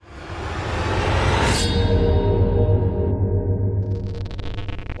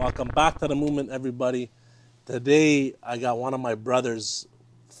Welcome back to the movement, everybody. Today, I got one of my brothers,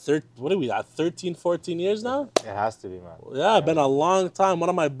 what are we at, 13, 14 years now? It has to be, man. Yeah, been a long time. One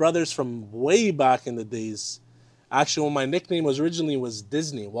of my brothers from way back in the days. Actually, when my nickname was originally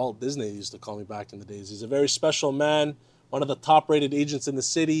Disney. Walt Disney used to call me back in the days. He's a very special man, one of the top-rated agents in the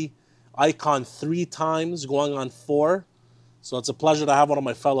city, icon 3 times, going on 4. So it's a pleasure to have one of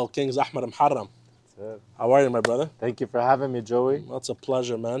my fellow kings, Ahmad Moharam. How are you, my brother? Thank you for having me, Joey. That's a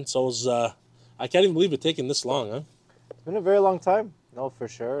pleasure, man. So I can't even believe it taking this long, huh? It's been a very long time. No, for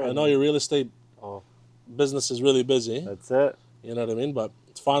sure. I know your real estate business is really busy. That's it. You know what I mean? But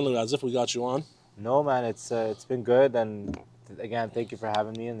it's finally as if we got you on. No, man, it's been good. And again, thank you for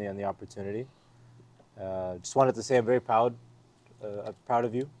having me and the opportunity. Just wanted to say I'm very proud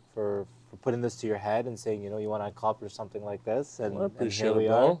of you for putting this to your head and saying, you want to accomplish something like this. And, I appreciate and here we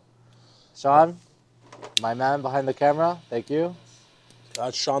it, are. bro. Sean, my man behind the camera, thank you.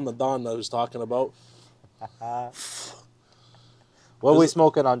 That's Sean the Don that I was talking about. What are we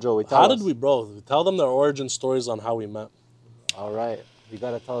smoking on, Joey? How did we, bro? Tell them their origin stories on how we met. All right. You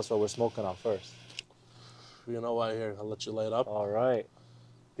got to tell us what we're smoking on first. You know why? Here, I'll let you light up. All right.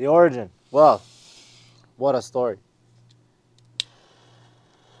 The origin. Well, what a story.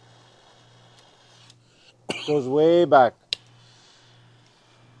 Goes way back.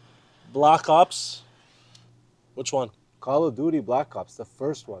 Black Ops. Which one? Call of Duty Black Ops, the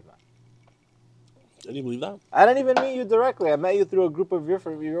first one, man. Can you believe that? I didn't even meet you directly. I met you through a group of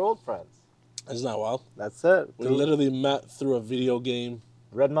your old friends. Isn't that wild? That's it. We literally met through a video game.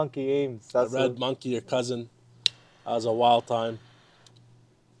 Red Monkey Games. That's Red Monkey, your cousin. That was a wild time.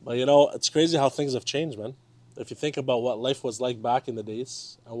 But it's crazy how things have changed, man. If you think about what life was like back in the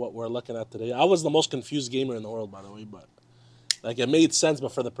days and what we're looking at today. I was the most confused gamer in the world, by the way, but it made sense,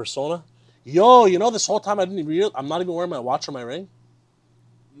 but for the persona. Yo, this whole time I didn't even realize I'm not even wearing my watch or my ring.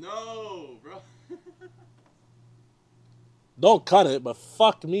 No, bro. Don't cut it, but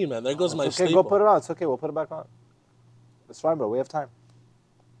fuck me, man. There goes my okay, staple. go put it on. It's okay. We'll put it back on. It's fine, bro. We have time.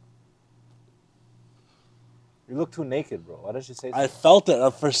 You look too naked, bro. Why did you say something? I felt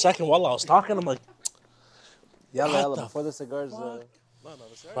it for a second while I was talking. I'm like, yalla, before the cigars...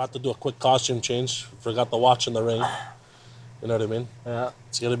 about to do a quick costume change. Forgot the watch and the ring. You know what I mean? Yeah.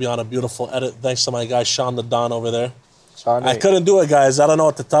 It's going to be on a beautiful edit. Thanks to my guy, Sean the Don over there. Sean, I couldn't do it, guys. I don't know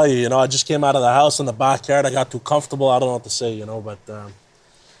what to tell you. I just came out of the house in the backyard. I got too comfortable. I don't know what to say, but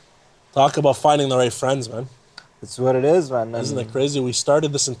talk about finding the right friends, man. It's what it is, man. Isn't it crazy? We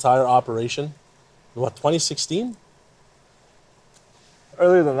started this entire operation, 2016?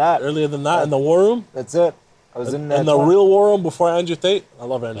 Earlier than that. In the war room? That's it. I was in the real war room before Andrew Tate. I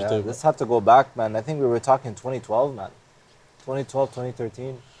love Andrew Tate. This have to go back, man. I think we were talking 2012, man. 2012,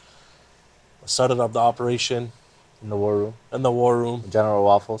 2013. I started up the operation. In the war room. General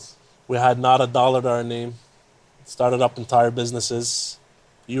Waffles. We had not $1 to our name. Started up entire businesses.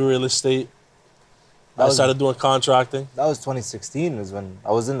 You real estate. I started doing contracting. That was 2016 is when I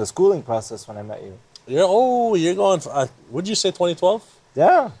was in the schooling process when I met you. You're going... would you say 2012?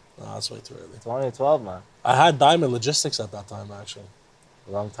 Yeah. No, that's way too early. 2012, man. I had Diamond Logistics at that time, actually.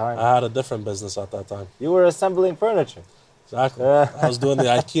 A long time. I had a different business at that time. You were assembling furniture. Exactly. I was doing the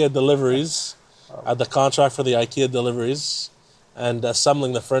IKEA deliveries. I had the contract for the IKEA deliveries and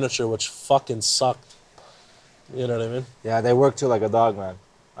assembling the furniture, which fucking sucked. You know what I mean? Yeah, they worked you like a dog, man.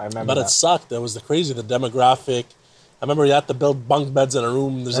 I remember But it sucked. It was the demographic. I remember you had to build bunk beds in a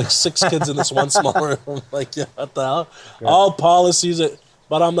room. There's 6 kids in this one small room. Like, what the hell? Yeah. All policies.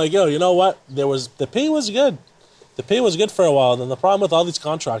 But I'm like, you know what? The pay was good. The pay was good for a while. Then the problem with all these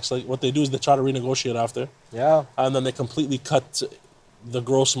contracts, like what they do is they try to renegotiate after. Yeah. And then they completely cut the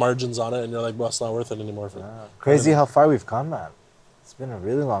gross margins on it, and you're like, well, it's not worth it anymore. Crazy how far we've come, man. It's been a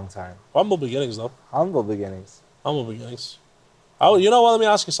really long time. Humble beginnings, though. Humble beginnings. Humble beginnings. You know what? Let me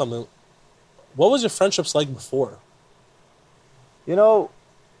ask you something. What was your friendships like before?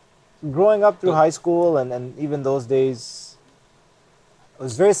 Growing up through high school and even those days, I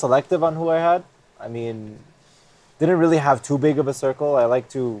was very selective on who I had. I mean, didn't really have too big of a circle. I like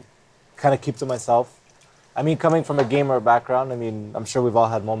to kind of keep to myself. I mean, coming from a gamer background, I'm sure we've all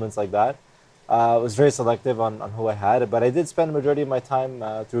had moments like that. I was very selective on who I had, but I did spend the majority of my time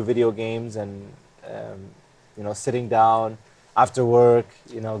through video games and, sitting down after work,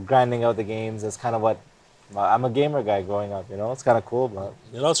 grinding out the games. That's kind of what, I'm a gamer guy growing up, It's kind of cool, but...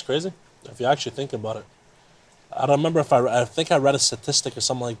 It's crazy if you actually think about it. I don't remember I think I read a statistic or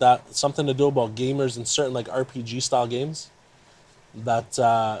something like that, something to do about gamers in certain RPG style games, that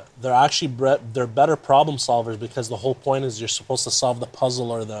they're actually they're better problem solvers because the whole point is you're supposed to solve the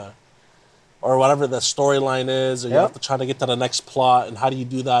puzzle or or whatever the storyline is, or you Yep. have to try to get to the next plot. And how do you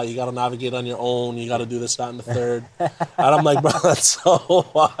do that? You got to navigate on your own. You got to do this, that, and the third. And I'm like, bro, that's so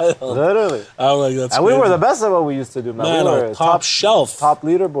wild. Literally. I'm like, that's And we were crazy. the best at what we used to do, man. Man, We on were top shelf. top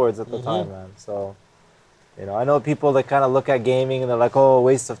leaderboards at the time, man. So, you know, I know people that kind of look at gaming and they're like, "Oh,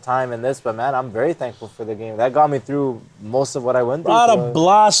 waste of time in this," but man, I'm very thankful for the game. That got me through most of what I went through. What a to-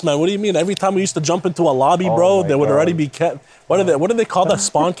 blast, man. What do you mean? Every time we used to jump into a lobby, Oh bro, my there would God. already be what do they call that?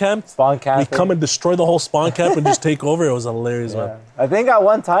 Spawn camp? Spawn We camping. come and destroy the whole spawn camp and just take over. It was hilarious, Yeah. man. I think at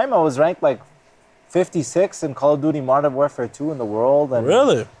one time I was ranked like 56 in Call of Duty Modern Warfare 2 in the world. And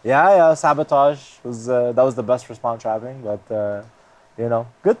Really? Yeah, Sabotage was that was the best for spawn trapping, but you know,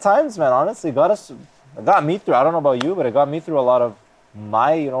 good times, man. Honestly, it got me through. I don't know about you, but it got me through a lot of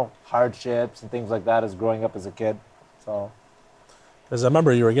my, you know, hardships and things like that as growing up as a kid. So Because I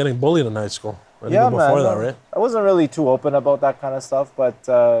remember you were getting bullied in high school. Or yeah, even before man. that, right? I wasn't really too open about that kind of stuff, but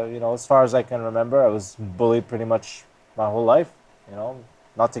you know, as far as I can remember, I was bullied pretty much my whole life. You know,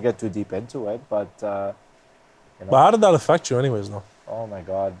 not to get too deep into it, but you know. But how did that affect you, anyways, though? Oh my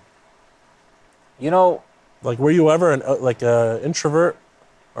God. You know, Like, were you ever an introvert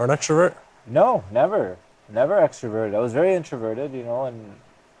or an extrovert? no, never extroverted. I was very introverted, you know, and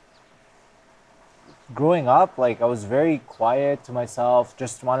growing up, like I was very quiet to myself.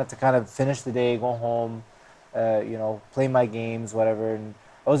 Just wanted to kind of finish the day, go home, you know, play my games, whatever. And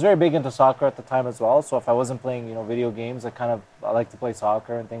I was very big into soccer at the time as well. So if I wasn't playing, you know, video games, I like to play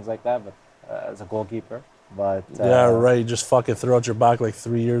soccer and things like that. But as a goalkeeper, but Yeah, right. You just fucking threw out your back like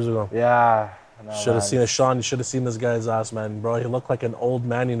 3 years ago. Yeah. No, Should have man. seen a Sean. You should have seen this guy's ass, man, bro. He looked like an old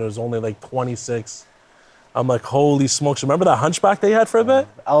man. He was only like 26. I'm like, holy smokes! Remember that hunchback they had for a bit?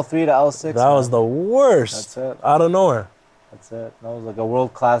 L3 to L6. That man. was the worst. That's it. Out of nowhere. That's it. That was like a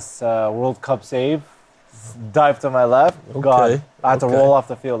world-class World Cup save. Dive to my left. Okay, God, I had to okay. roll off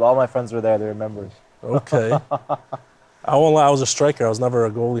the field. All my friends were there. They remembered. Okay. I won't lie. I was a striker. I was never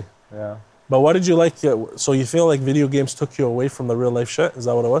a goalie. Yeah. But what did you like? So you feel like video games took you away from the real life shit? Is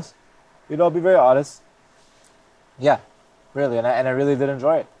that what it was? You know, I'll be very honest. Yeah, really, and I really did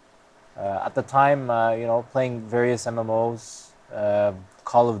enjoy it. At the time, you know, playing various MMOs,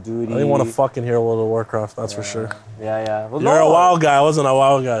 Call of Duty. I didn't want to fucking hear World of Warcraft. That's for sure. Yeah. Well, You're a WoW guy. I wasn't a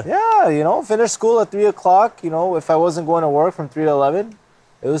WoW guy. Yeah, you know, finish school at 3 o'clock. You know, if I wasn't going to work from 3 to 11,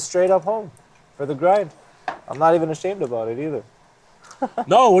 it was straight up home for the grind. I'm not even ashamed about it either.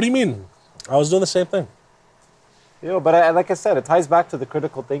 No, what do you mean? I was doing the same thing. You know, but like I said, it ties back to the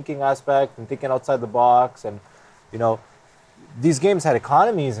critical thinking aspect and thinking outside the box. And, you know, these games had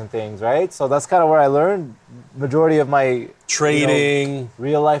economies and things, right? So that's kind of where I learned majority of my Trading.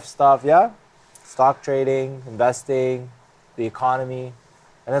 real life stuff. Yeah, stock trading, investing, the economy,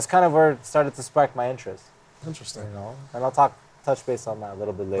 and that's kind of where it started to spark my interest. Interesting. You know, and I'll touch base on that a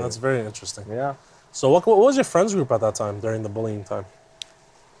little bit later. That's very interesting. Yeah. So what was your friends group at that time during the bullying time?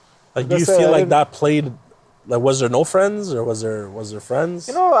 Like, do Like I you said, feel I like didn't- that played? Like, was there no friends or was there friends?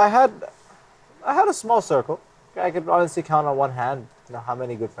 You know, I had a small circle. I could honestly count on one hand, you know, how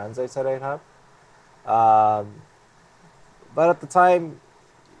many good friends I said I'd have. But at the time,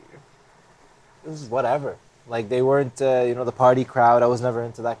 it was whatever. Like they weren't, you know, the party crowd. I was never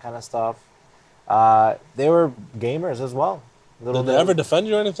into that kind of stuff. They were gamers as well. Did they ever defend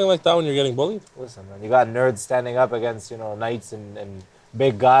you or anything like that when you're getting bullied? Listen, man, you got nerds standing up against, you know, knights and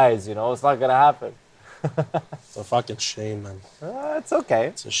big guys. You know, it's not gonna happen. It's a fucking shame, man. It's okay.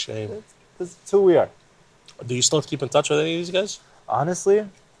 It's a shame. It's who we are. Do you still keep in touch with any of these guys? Honestly,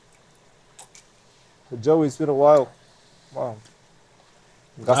 Joey, it's been a while. Wow.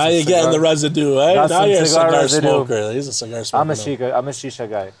 Got Now some you're getting cigar- the residue, eh? got Now some you're a cigar cigar residue. smoker. He's a cigar smoker. I'm a shisha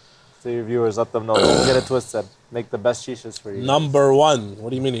guy. So your viewers, let them know. Don't get it twisted. Make the best shishas for you. Number one.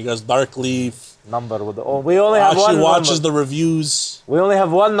 What do you mean? You guys dark leaf. Number with the. Oh, we only have Actually one. watches number. the reviews. We only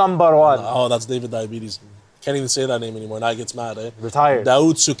have one number one. Oh, that's David Diabetes. Can't even say that name anymore. Now he gets mad, eh? Retired.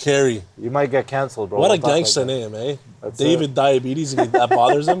 Daoud Sukari. You might get canceled, bro. What a Don't talk like gangster that. name, eh? That's David Diabetes, if that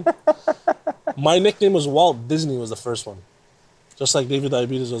bothers him. My nickname was Walt Disney was the first one. Just like David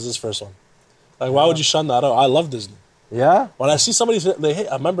Diabetes was his first one. Like, why would you shun that out? I love Disney. Yeah. When I see somebody,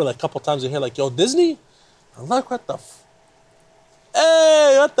 I remember like a couple times they hear like, yo, Disney? I'm like, what the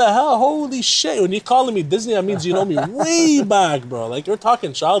hey, what the hell? Holy shit. When you're calling me Disney, that means you know me way back, bro. Like, you're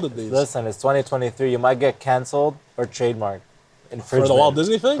talking childhood days. Listen, it's 2023. You might get canceled or trademarked. For the Walt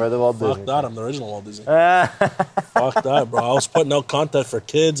Disney thing? For the Walt Fuck Disney that. thing. I'm the original Walt Disney. Fuck that, bro. I was putting out content for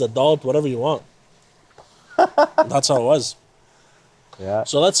kids, adult, whatever you want. That's how it was. Yeah.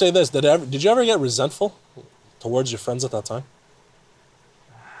 So let's say this. Did you ever get resentful towards your friends at that time?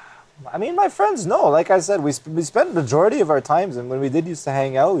 I mean, my friends, no. Like I said, we spent majority of our times, and when we did used to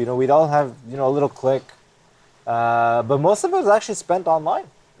hang out, we'd all have, a little clique. But most of it was actually spent online,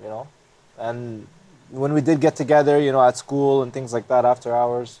 And when we did get together, at school and things like that after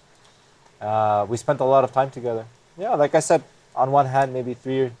hours, we spent a lot of time together. Yeah, like I said, on one hand, maybe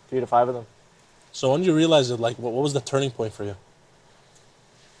three to five of them. So when you realized it, like, what was the turning point for you?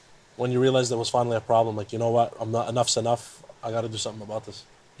 When you realized there was finally a problem, like, you know what, enough's enough. I got to do something about this.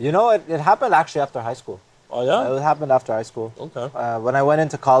 It happened actually after high school. Oh, yeah? It happened after high school. Okay. When I went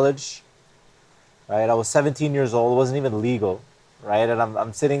into college, right, I was 17 years old. It wasn't even legal, right? And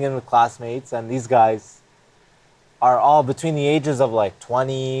I'm sitting in with classmates, and these guys are all between the ages of like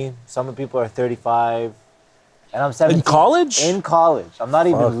 20. Some people are 35. And I'm 17. In college? In college. I'm not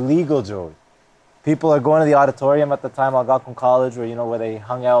even legal, Joey. People are going to the auditorium at the time Algonquin College where they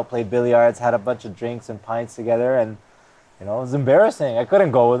hung out, played billiards, had a bunch of drinks and pints together, and it was embarrassing. I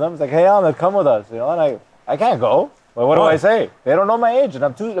couldn't go with them. It's like, hey, Ahmed, come with us. And I can't go. Well, what do I say? They don't know my age, and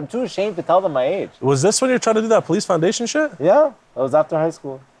I'm too ashamed to tell them my age. Was this when you were trying to do that police foundation shit? Yeah, that was after high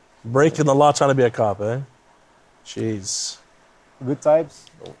school. Breaking the law, trying to be a cop, eh? Jeez. Good types.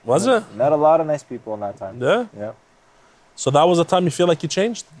 Was it? Met a lot of nice people in that time. Yeah? Yeah. So that was the time you feel like you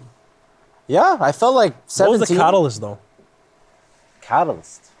changed? Yeah, I felt like 17. What was the catalyst, though?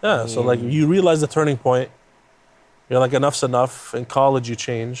 Catalyst? Yeah, so like you realized the turning point. You're like, enough's enough. In college, you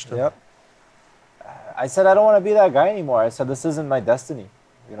changed. Yep. I said, I don't want to be that guy anymore. I said, this isn't my destiny.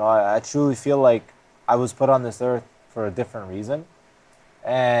 I truly feel like I was put on this earth for a different reason.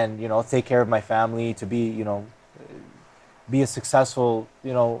 And, take care of my family, to be, be a successful,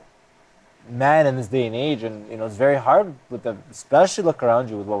 man in this day and age. And, it's very hard especially look around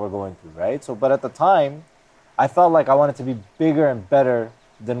you with what we're going through, right? So, but at the time, I felt like I wanted to be bigger and better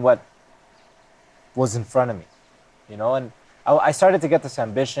than what was in front of me, and I started to get this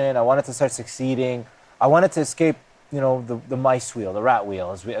ambition. I wanted to start succeeding. I wanted to escape, the mice wheel, the rat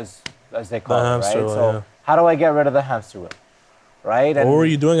wheel, as they call it, right? So how do I get rid of the hamster wheel, right? And what were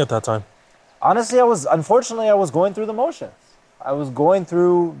you doing at that time? Honestly, I was going through the motions. I was going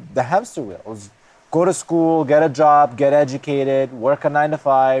through the hamster wheel. I was go to school, get a job, get educated, work a 9 to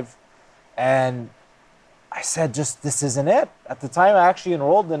 5, and I said, this isn't it. At the time, I actually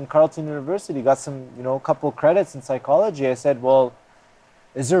enrolled in Carleton University, got some, a couple of credits in psychology. I said, well,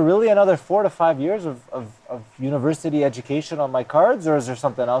 is there really another 4 to 5 years of university education on my cards, or is there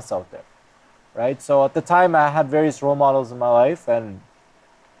something else out there, right? So at the time, I had various role models in my life and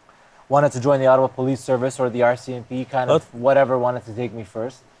wanted to join the Ottawa Police Service or the RCMP, kind of whatever wanted to take me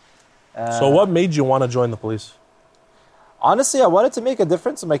first. So what made you want to join the police? Honestly, I wanted to make a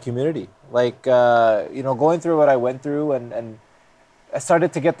difference in my community. Like, going through what I went through, and I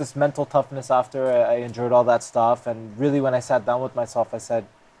started to get this mental toughness after I endured all that stuff. And really, when I sat down with myself, I said,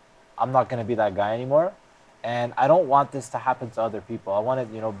 I'm not going to be that guy anymore. And I don't want this to happen to other people. I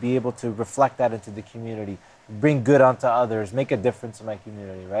want to, be able to reflect that into the community, bring good onto others, make a difference in my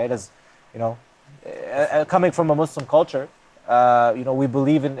community, right? As, coming from a Muslim culture, we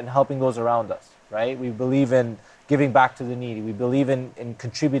believe in helping those around us, right? We believe in giving back to the needy. We believe in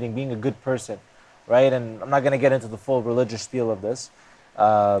contributing, being a good person, right? And I'm not going to get into the full religious spiel of this.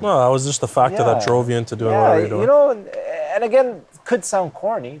 No, that was just the factor that drove you into doing what you're doing. And again, it could sound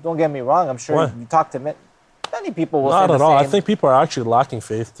corny. Don't get me wrong. I'm sure you talk to many people will say the same. Not at all. I think people are actually lacking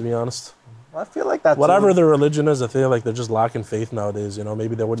faith, to be honest. I feel like that's whatever their religion is, I feel like they're just lacking faith nowadays.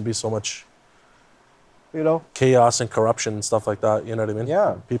 Maybe there wouldn't be so much chaos and corruption and stuff like that. You know what I mean?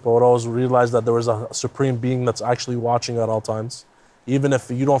 Yeah. People would always realize that there was a supreme being that's actually watching at all times, even if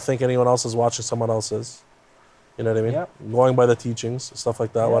you don't think anyone else is watching, someone else is. You know what I mean? Yeah. Going by the teachings, stuff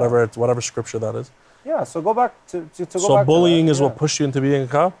like that. Yeah. Whatever scripture that is. Yeah. So go back to So bullying is what pushed you into being a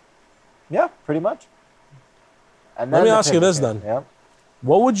cop? Yeah, pretty much. And let me ask you this then. Yeah.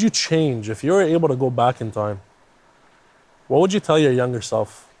 What would you change if you were able to go back in time? What would you tell your younger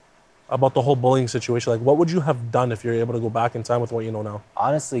self about the whole bullying situation? Like, what would you have done if you're able to go back in time with what you know now?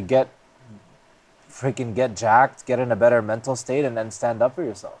 Honestly, get jacked, get in a better mental state, and then stand up for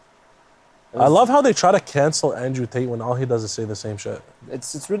yourself. I love how they try to cancel Andrew Tate when all he does is say the same shit.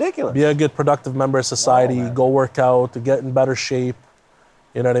 It's ridiculous. Be a good, productive member of society, go work out, to get in better shape.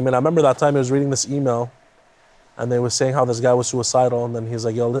 You know what I mean? I remember that time I was reading this email, and they were saying how this guy was suicidal, and then he's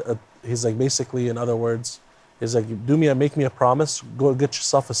like, basically, in other words, he's like, make me a promise, go get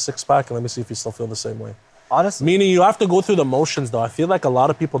yourself a 6-pack, and let me see if you still feel the same way. Honestly. Meaning you have to go through the motions, though. I feel like a lot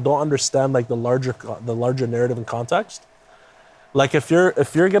of people don't understand like the larger narrative and context. Like if you're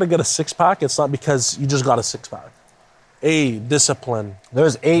gonna get a 6-pack, it's not because you just got a 6-pack. Discipline.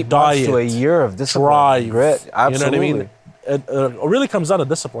 There's 8 diet, months to a year of discipline, drive, grit. Absolutely. You know what I mean? it really comes down to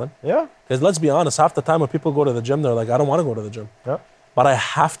discipline. Yeah. Because let's be honest, half the time when people go to the gym, they're like, I don't want to go to the gym. Yeah. But I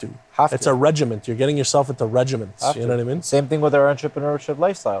have to. It's to. a regiment. You're getting yourself into regiments. Have You to. know what I mean? Same thing with our entrepreneurship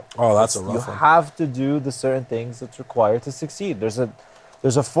lifestyle. Oh, that's a You rough one. have to do the certain things that's required to succeed. There's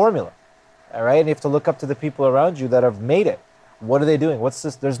a formula, all right? And you have to look up to the people around you that have made it. What are they doing? What's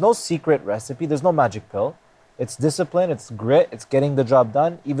this? There's no secret recipe. There's no magic pill. It's discipline. It's grit. It's getting the job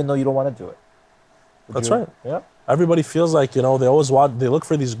done, even though you don't want to do it. That's right. Yeah. Everybody feels like, they always they look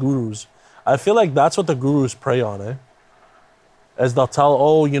for these gurus. I feel like that's what the gurus prey on, As they'll tell,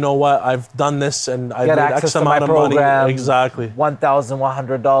 oh, you know what, I've done this and I've Get made access X to my amount of money. program. Exactly.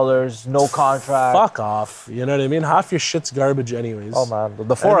 $1,100, no contract. Fuck off. You know what I mean? Half your shit's garbage anyways. Oh, man.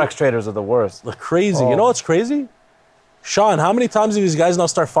 The Forex traders are the worst. They're crazy. Oh. You know what's crazy? Sean, how many times do these guys now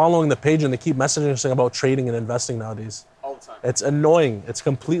start following the page and they keep messaging us about trading and investing nowadays? All the time. It's annoying. It's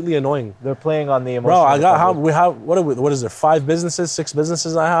completely annoying. They're playing on the Bro, emotional. what is there, 5 businesses, 6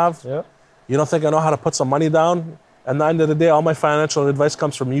 businesses I have? Yeah. You don't think I know how to put some money down? At the end of the day, all my financial advice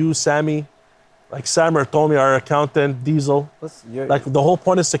comes from you, Sammy. Like Sammer told me, our accountant, Diesel. Listen, Like the whole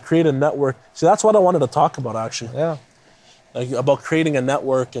point is to create a network. See, that's what I wanted to talk about actually. yeah. Like about creating a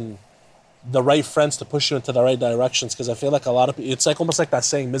network and the right friends to push you into the right directions. Because I feel like a lot of people, it's like almost like that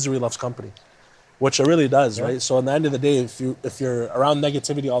saying, misery loves company, which it really does, Yeah. right? So at the end of the day, if you're around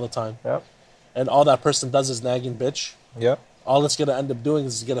negativity all the time, Yeah. and all that person does is nagging bitch, Yeah. all it's gonna end up doing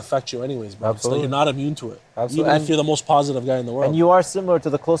is gonna affect you anyways, bro. It's like Absolutely. you're not immune to it. Absolutely. Even And- if you're the most positive guy in the world. And you are similar to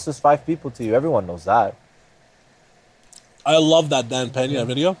the closest 5 people to you. Everyone knows that. I love that Dan Pena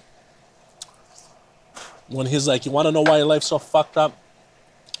video. When he's like, you wanna know why your life's so fucked up?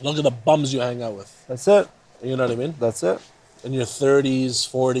 Look at the bums you hang out with. That's it. You know what I mean? That's it. In your 30s,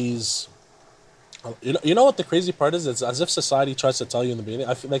 40s. You know what the crazy part is? It's as if society tries to tell you in the beginning.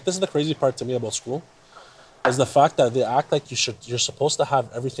 I feel like this is the crazy part to me about school. Is the fact that they act like you're supposed to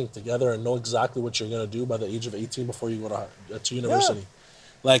have everything together and know exactly what you're gonna do by the age of 18 before you go to university.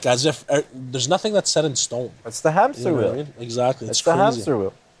 Like as if there's nothing that's set in stone. It's the hamster You know wheel. what I mean? Exactly. It's It's the crazy. hamster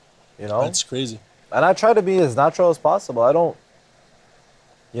wheel. You know? It's crazy. And I try to be as natural as possible. I don't,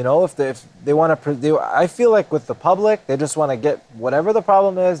 if they want to, I feel like with the public, they just want to get whatever the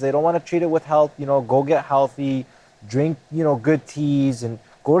problem is. They don't want to treat it with health. Go get healthy, drink, good teas, and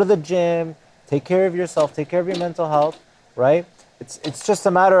go to the gym. Take care of yourself. Take care of your mental health, right? It's just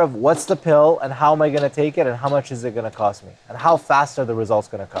a matter of what's the pill and how am I going to take it and how much is it going to cost me and how fast are the results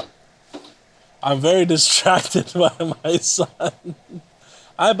going to come. I'm very distracted by my son.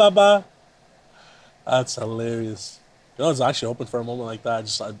 Hi, Baba. That's hilarious. It's actually open for a moment like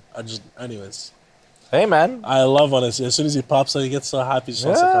that. I just, anyways. Hey, man. I love when as soon as he pops up, he gets so happy. He just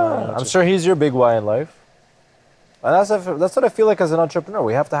wants to come around I'm you. sure he's your big why in life. And that's what I feel like as an entrepreneur.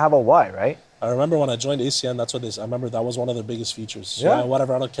 We have to have a why, right? I remember when I joined ACN, that's what I remember that was one of their biggest features. Yeah.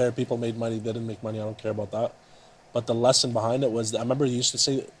 Whatever, I don't care. People made money, they didn't make money, I don't care about that. But the lesson behind it was, I remember you used to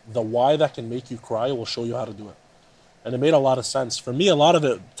say, the why that can make you cry will show you how to do it. And it made a lot of sense. For me, a lot of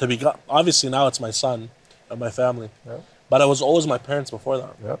it, obviously now it's my son and my family. Yeah. But it was always my parents before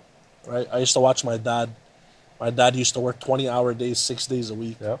that. Yep. Right? I used to watch my dad. My dad used to work 20-hour days, 6 days a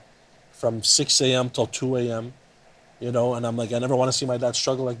week. Yep. From 6 a.m. till 2 a.m. And I'm like, I never want to see my dad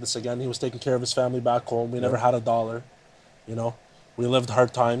struggle like this again. He was taking care of his family back home. We never had $1. We lived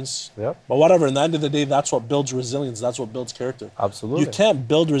hard times. Yep. But whatever, in the end of the day, that's what builds resilience. That's what builds character. Absolutely. You can't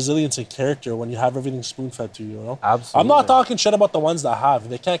build resilience and character when you have everything spoon-fed to you, Absolutely. I'm not talking shit about the ones that have.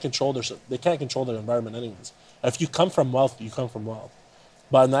 They can't control their environment anyways. If you come from wealth, you come from wealth.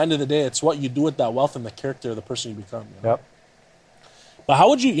 But in the end of the day, it's what you do with that wealth and the character of the person you become. Yep. But how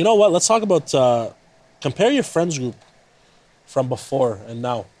would you know what? Let's talk about, compare your friends group from before and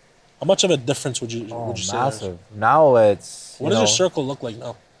now. How much of a difference would you say? Massive. Now it's. What does your circle look like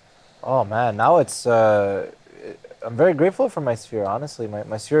now? Oh man, now it's. I'm very grateful for my sphere. Honestly,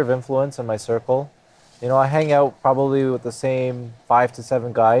 my sphere of influence and my circle. I hang out probably with the same 5 to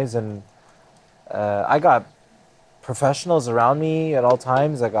 7 guys, and I got professionals around me at all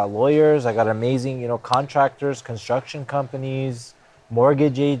times. I got lawyers. I got amazing, contractors, construction companies,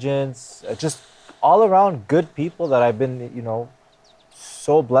 mortgage agents. Just all around good people that I've been,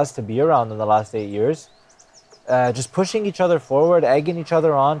 so blessed to be around in the last 8 years. Just pushing each other forward, egging each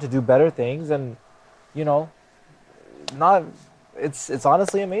other on to do better things, and it's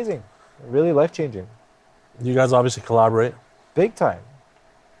honestly amazing, really life changing. You guys obviously collaborate. Big time.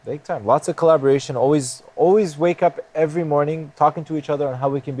 Lots of collaboration. Always wake up every morning talking to each other on how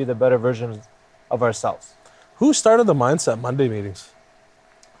we can be the better version of ourselves. Who started the Mindset Monday meetings?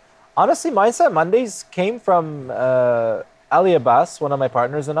 Honestly, Mindset Mondays came from Ali Abbas, one of my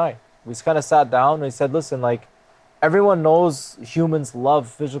partners, and I. We just kind of sat down and we said, listen, everyone knows humans love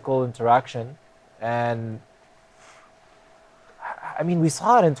physical interaction. And I mean, we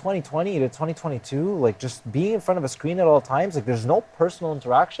saw it in 2020 to 2022, like just being in front of a screen at all times, like there's no personal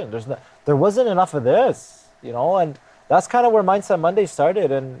interaction. There wasn't enough of this, you know, and that's kind of where Mindset Monday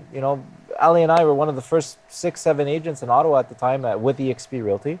started. And, you know, Ali and I were one of the first 6-7 agents in Ottawa at the time with EXP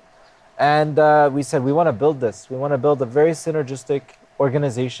Realty. And we said, we want to build this. We want to build a very synergistic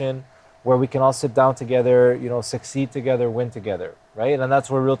organization where we can all sit down together, you know, succeed together, win together, right? And that's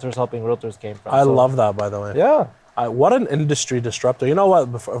where Realtors Helping Realtors came from. I love that, by the way. Yeah. What an industry disruptor. You know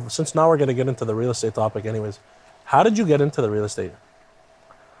what? Since now we're going to get into the real estate topic anyways, how did you get into the real estate?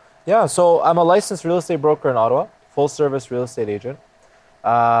 Yeah, so I'm a licensed real estate broker in Ottawa, full service real estate agent.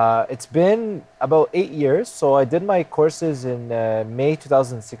 It's been about 8 years. So I did my courses in May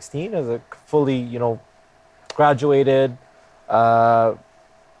 2016 as a fully, you know, graduated. How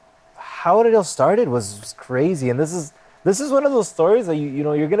it all started was crazy. And this is one of those stories that you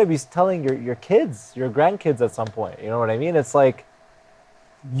know you're gonna be telling your kids, your grandkids at some point. You know what I mean? It's like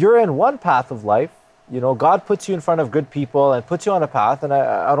you're in one path of life. You know, God puts you in front of good people and puts you on a path, and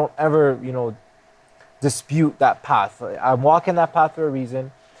I don't ever, you know, dispute that path. I'm walking that path for a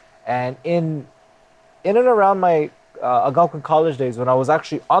reason. And in and around my Algonquin college days, when I was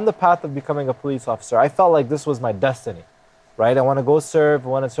actually on the path of becoming a police officer, I felt like this was my destiny, right? I want to go serve, I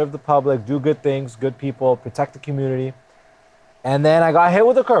want to serve the public, do good things, good people, protect the community. And then I got hit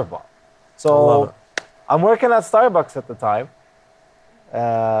with a curveball. So I'm working at Starbucks at the time.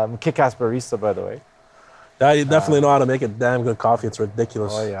 Kick-ass barista, by the way. Yeah, you definitely know how to make a damn good coffee. It's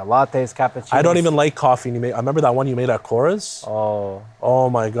ridiculous. Oh, yeah. Lattes, cappuccinos. I don't even like coffee. I remember that one you made at Cora's? Oh.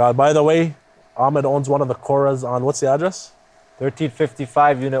 Oh, my God. By the way, Ahmed owns one of the Cora's on, what's the address?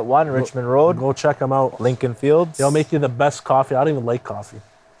 1355 Unit 1, Richmond Road. Go check him out. Lincoln Fields. He'll make you the best coffee. I don't even like coffee.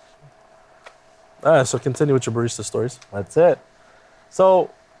 So continue with your barista stories. That's it. So,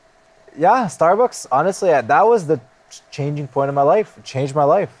 yeah, Starbucks, honestly, that was the changing point in my life. It changed my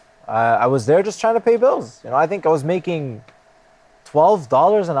life. I was there just trying to pay bills. You know, I think I was making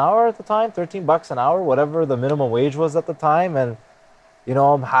 $12 an hour at the time, $13 an hour, whatever the minimum wage was at the time. And, you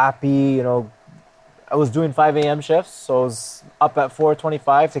know, I'm happy. You know, I was doing 5 a.m. shifts, so I was up at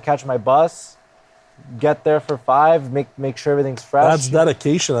 4:25 to catch my bus, get there for 5, make sure everything's fresh. That's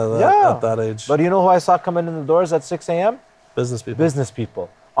dedication at that age. But you know who I saw coming in the doors at 6 a.m.? Business people. Business people,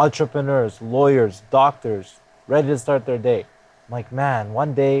 entrepreneurs, lawyers, doctors, ready to start their day. I'm like, man,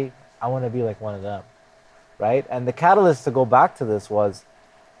 one day I want to be like one of them, right? And the catalyst to go back to this was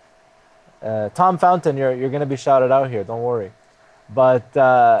Tom Fountain. You're going to be shouted out here. Don't worry. But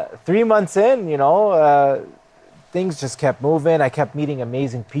 3 months in, you know, things just kept moving. I kept meeting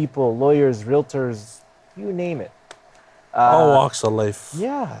amazing people, lawyers, realtors, you name it. All walks of life.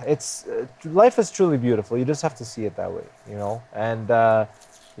 Yeah, it's life is truly beautiful. You just have to see it that way, you know. And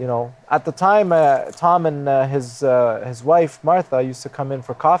you know, at the time, Tom and his wife Martha used to come in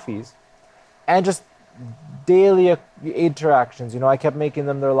for coffees, and just daily interactions. You know, I kept making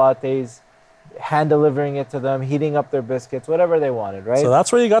them their lattes, hand delivering it to them, heating up their biscuits, whatever they wanted, right? So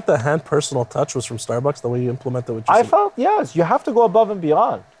that's where you got the hand personal touch, was from Starbucks, the way you implemented what you I said. felt, yes, you have to go above and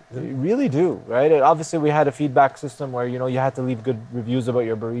beyond. You really do, right? And obviously, we had a feedback system where, you know, you had to leave good reviews about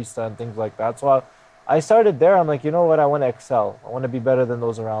your barista and things like that. So I started there. I'm like, you know what? I want to excel. I want to be better than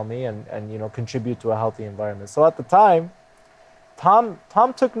those around me and you know, contribute to a healthy environment. So at the time, Tom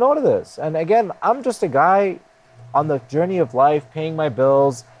took note of this. And again, I'm just a guy on the journey of life, paying my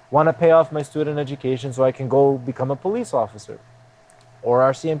bills, want to pay off my student education so I can go become a police officer or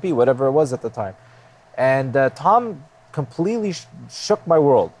RCMP, whatever it was at the time. And Tom completely shook my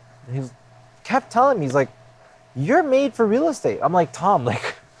world. He kept telling me, he's like, you're made for real estate. I'm like, Tom,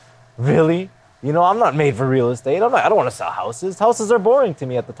 like, really? You know, I'm not made for real estate. I don't want to sell houses. Houses are boring to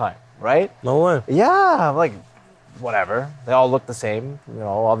me at the time, right? No way. Yeah, I'm like, whatever. They all look the same. You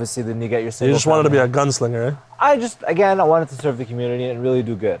know, obviously then you get your single You just wanted to be family. a gunslinger, eh? I wanted to serve the community and really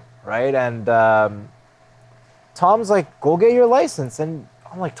do good, right? And Tom's like, go get your license. And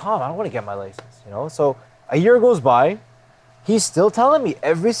I'm like, Tom, I don't want to get my license, you know? So a year goes by. He's still telling me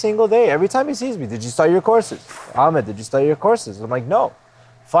every single day, every time he sees me, did you start your courses? Ahmed, did you start your courses? I'm like, no.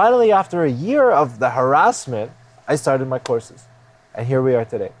 Finally, after a year of the harassment, I started my courses. And here we are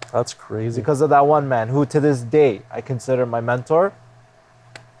today. That's crazy. Because of that one man who, to this day, I consider my mentor.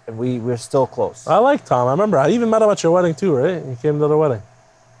 And we're still close. I like Tom. I remember I even met him at your wedding too, right? He came to the wedding.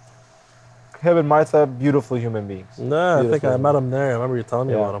 Him and Martha, beautiful human beings. No, I think I met him there. I remember you telling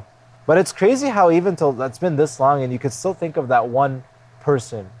me about him. But it's crazy how even till that's been this long and you could still think of that one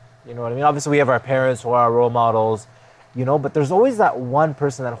person. You know what I mean? Obviously, we have our parents who are our role models, you know, but there's always that one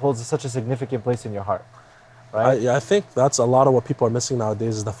person that holds such a significant place in your heart. right? I think that's a lot of what people are missing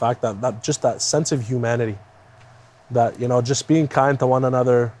nowadays is the fact that just that sense of humanity, that, you know, just being kind to one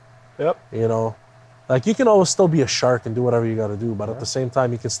another, Yep. you know, like you can always still be a shark and do whatever you got to do, but at the same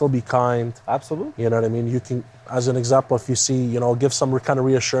time, you can still be kind. Absolutely. You know what I mean? You can, as an example, if you see, you know, give some kind of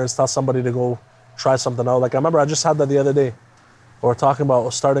reassurance, tell somebody to go try something out. Like I remember I just had that the other day. We're talking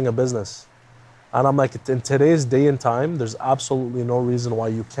about starting a business. And I'm like, in today's day and time, there's absolutely no reason why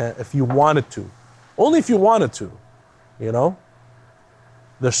you can't, if you wanted to. Only if you wanted to, you know?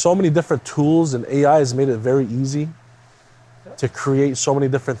 There's so many different tools, and AI has made it very easy to create so many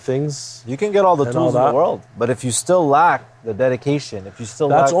different things. You can get all the And tools all in the that. world, but if you still lack the dedication, if you still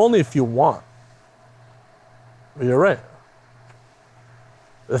That's lack... only if you want. You're right.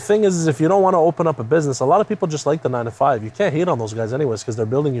 The thing is if you don't want to open up a business, a lot of people just like the 9 to 5. You can't hate on those guys anyways because they're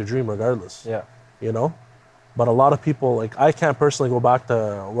building your dream regardless. Yeah. You know? But a lot of people, like, I can't personally go back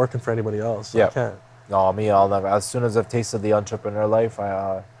to working for anybody else. Yeah. I can't. No, me, I'll never. As soon as I've tasted the entrepreneur life,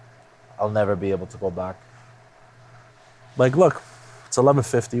 I'll never be able to go back. Like, look, it's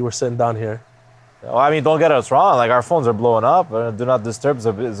 11:50. We're sitting down here. Well, I mean, don't get us wrong. Like, our phones are blowing up. Do not disturb is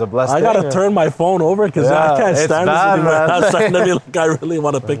a blessed I thing. got to turn my phone over because Yeah, I can't it's stand bad, this anymore. man. I'm starting to be like, I really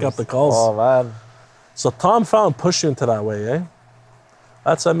want to pick up the calls. Oh, man. So Tom Fountain pushed you into that way, eh?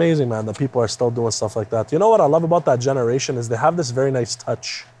 That's amazing, man, that people are still doing stuff like that. You know what I love about that generation is they have this very nice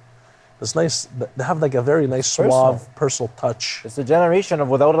touch. They have like a very nice, suave, personal touch. It's the generation of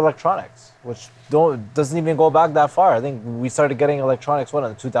without electronics, which doesn't even go back that far. I think we started getting electronics, what,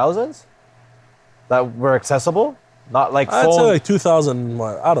 in the 2000s? That were accessible? Not like I'd phone. say like 2000,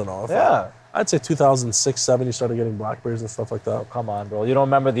 what, I don't know. Yeah. I'd say 2006, 7, you started getting Blackberries and stuff like that. Come on, bro. You don't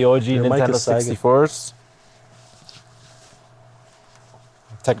remember the OG Your mic Nintendo is sagging. 64s?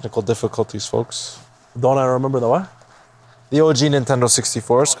 Technical difficulties, folks. Don't I remember the what? The OG Nintendo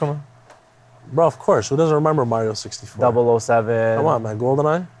 64s, come on. Bro, of course. Who doesn't remember Mario 64? 007. Come on, man.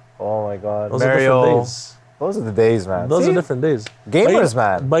 GoldenEye? Oh my God. Those are Mario. different days. Those are the days, man. Those See? are different days. Gamers,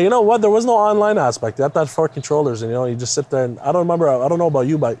 But man. But you know what? There was no online aspect. You have to have 4 controllers, and you know, you just sit there and I don't know about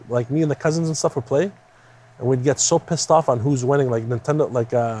you, but like me and the cousins and stuff would play, and we'd get so pissed off on who's winning, like Nintendo,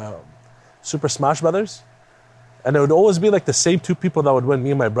 like Super Smash Brothers, and it would always be like the same 2 people that would win.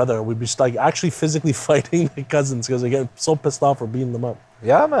 Me and my brother, and we'd be like actually physically fighting my cousins because they get so pissed off for beating them up.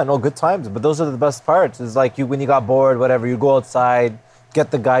 Yeah, man. No, good times. But those are the best parts. It's like when you got bored, whatever, you go outside,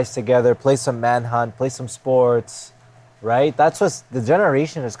 get the guys together, play some manhunt, play some sports, right? That's what the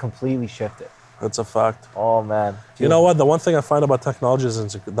generation has completely shifted. That's a fact. Oh, man. You know what? The one thing I find about technology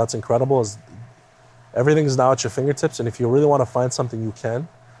that's incredible is everything is now at your fingertips, and if you really want to find something, you can.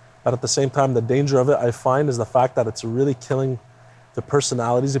 But at the same time, the danger of it, I find, is the fact that it's really killing the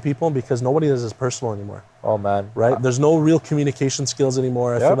personalities of people because nobody is as personal anymore, Oh, man. right? There's no real communication skills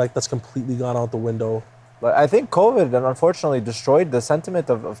anymore. I feel Yep. like that's completely gone out the window. But I think COVID unfortunately destroyed the sentiment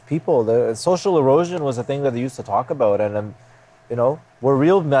of people. The social erosion was a thing that they used to talk about, and you know, we're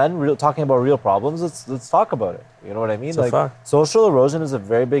real men, talking about real problems. Let's talk about it. You know what I mean? It's a Like fact. social erosion is a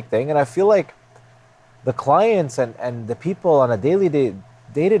very big thing, and I feel like the clients and the people on a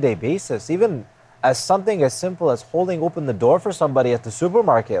day-to-day basis, even as something as simple as holding open the door for somebody at the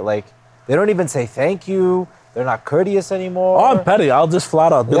supermarket, like they don't even say thank you. They're not courteous anymore. Oh, I'm petty. I'll just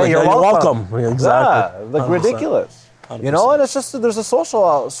flat out be Yeah, like, you're "Hey, welcome." Yeah, exactly. Yeah, like 100%. ridiculous. 100%. You know, and it's just there's a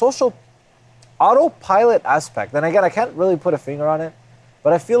social autopilot aspect. And again, I can't really put a finger on it,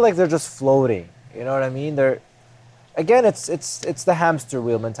 but I feel like they're just floating. You know what I mean? It's the hamster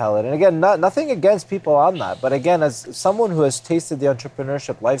wheel mentality. And again, nothing against people on that, but again, as someone who has tasted the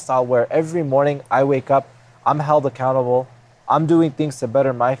entrepreneurship lifestyle, where every morning I wake up, I'm held accountable. I'm doing things to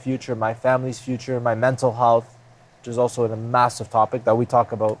better my future, my family's future, my mental health, which is also a massive topic that we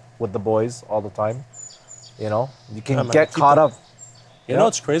talk about with the boys all the time. You know, you can Yeah, man, get keep caught it- up. You know,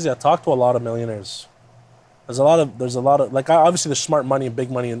 it's crazy. I talk to a lot of millionaires. There's a lot of like obviously there's smart money and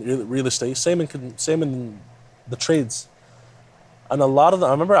big money in real estate. Same in the trades. And a lot of them,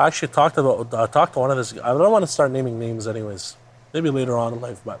 I remember I actually talked to one of this. I don't want to start naming names, anyways. Maybe later on in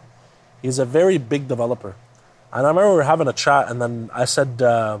life, but he's a very big developer. And I remember we were having a chat, and then I said,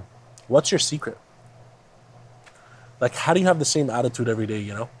 "What's your secret? Like, how do you have the same attitude every day?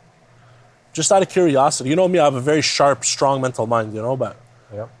 You know, just out of curiosity. You know me, I have a very sharp, strong mental mind. You know, but."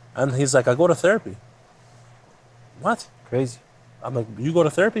 Yep. And he's like, "I go to therapy." What? Crazy. I'm like, "You go to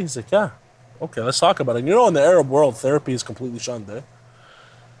therapy?" He's like, "Yeah." Okay, let's talk about it. You know, in the Arab world, therapy is completely shunned there.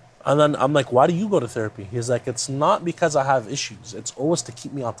 And then I'm like, "Why do you go to therapy?" He's like, "It's not because I have issues. It's always to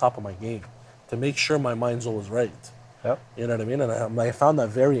keep me on top of my game, to make sure my mind's always right." Yep. You know what I mean? And I found that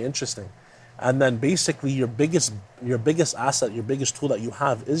very interesting. And then basically your biggest asset, your biggest tool that you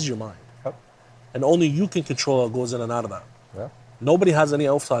have is your mind. Yep. and only you can control what goes in and out of that. Yeah. Nobody has any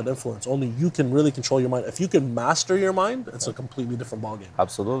outside influence. Only you can really control your mind. If you can master your mind, it's a completely different ballgame.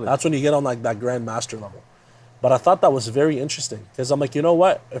 Absolutely. That's when you get on like that grand master level. But I thought that was very interesting because I'm like, you know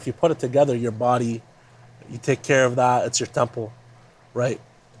what? If you put it together, your body, you take care of that. It's your temple, right?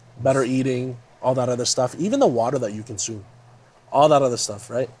 Better eating, all that other stuff. Even the water that you consume, all that other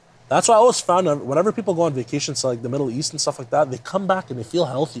stuff, right? That's why I always found whenever people go on vacation to like the Middle East and stuff like that, they come back and they feel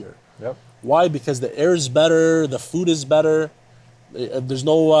healthier. Yep. Why? Because the air is better, the food is better. There's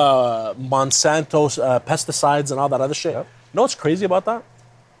no Monsanto pesticides and all that other shit. Yep. You know what's crazy about that?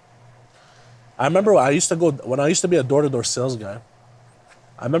 I remember when I used to be a door-to-door sales guy.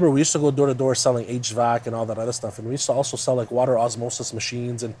 I remember we used to go door-to-door selling HVAC and all that other stuff. And we used to also sell like water osmosis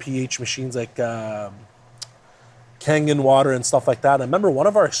machines and pH machines like Kangen water and stuff like that. And I remember one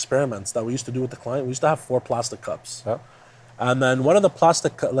of our experiments that we used to do with the client, we used to have 4 plastic cups. Yep. And then one of the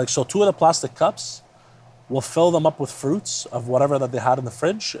plastic, 2 of the plastic cups, we'll fill them up with fruits of whatever that they had in the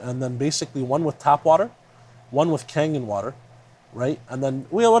fridge. And then basically one with tap water, one with Kangen water, right? And then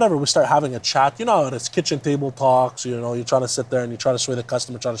we start having a chat. You know, it's kitchen table talks. You know, you're trying to sit there and you try to sway the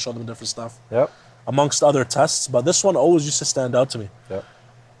customer, try to show them different stuff. Yep. Amongst other tests. But this one always used to stand out to me. Yep.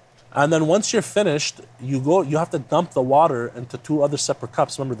 And then once you're finished, you have to dump the water into 2 other separate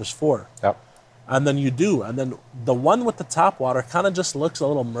cups. Remember, there's 4. Yep. And then you do. And then the one with the tap water kind of just looks a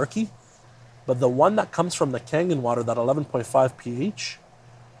little murky. But the one that comes from the Kangen water, that 11.5 pH,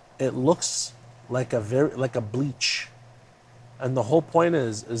 it looks like a bleach. And the whole point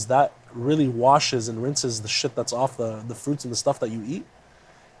is that really washes and rinses the shit that's off the fruits and the stuff that you eat.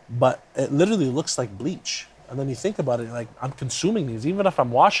 But it literally looks like bleach. And then you think about it, like, I'm consuming these. Even if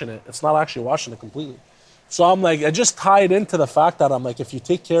I'm washing it, it's not actually washing it completely. So I'm like, it just tied into the fact that I'm like, if you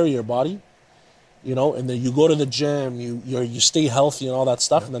take care of your body, you know, and then you go to the gym, you stay healthy and all that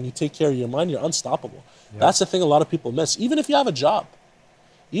stuff, and then you take care of your mind, you're unstoppable. That's the thing a lot of people miss. Even if you have a job,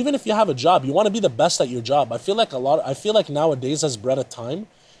 you want to be the best at your job. I feel like nowadays has bred a time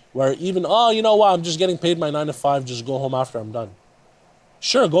where even, you know what, I'm just getting paid my 9 to 5, just go home after I'm done.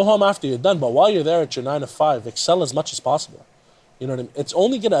 Sure, go home after you're done, but while you're there at your 9 to 5, excel as much as possible. You know what I mean? It's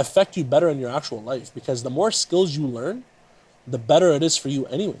only going to affect you better in your actual life, because the more skills you learn, the better it is for you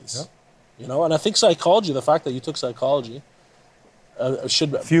anyways. Yep. You know, and I think psychology, the fact that you took psychology,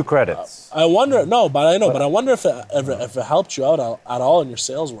 should... Few credits. I wonder if it helped you out at all in your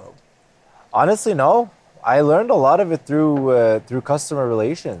sales world. Honestly, no. I learned a lot of it through customer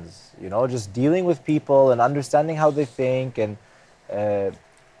relations. You know, just dealing with people and understanding how they think. And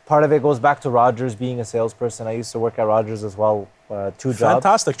part of it goes back to Rogers, being a salesperson. I used to work at Rogers as well, 2 jobs.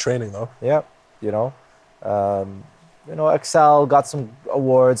 Fantastic training, though. Yeah, you know. Excel, got some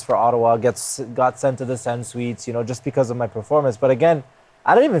awards for Ottawa, got sent to the Sen Suites, you know, just because of my performance. But again,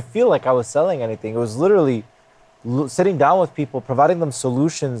 I didn't even feel like I was selling anything. It was literally sitting down with people, providing them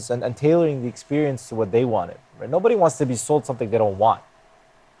solutions and tailoring the experience to what they wanted. Right? Nobody wants to be sold something they don't want.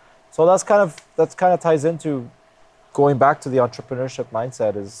 So that's kind of ties into going back to the entrepreneurship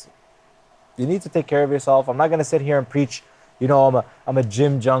mindset. Is you need to take care of yourself. I'm not going to sit here and preach, you know, I'm a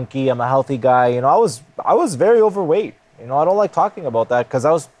gym junkie, I'm a healthy guy. You know, I was very overweight. You know, I don't like talking about that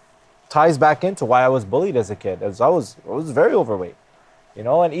because ties back into why I was bullied as a kid. I was very overweight. You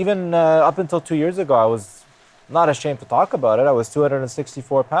know, and even up until 2 years ago, I was not ashamed to talk about it. I was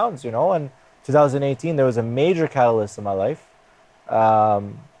 264 pounds, you know, and 2018, there was a major catalyst in my life.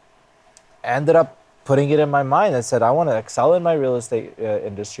 Ended up putting it in my mind. I said, I want to excel in my real estate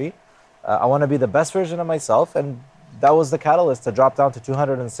industry. I want to be the best version of myself. And that was the catalyst to drop down to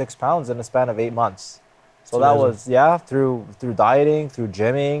 206 pounds in a span of 8 months. So that was, through dieting, through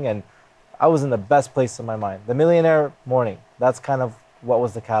gymming, and I was in the best place in my mind. The Millionaire Morning, that's kind of what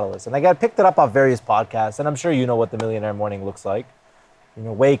was the catalyst. And I picked it up off various podcasts, and I'm sure you know what the Millionaire Morning looks like. You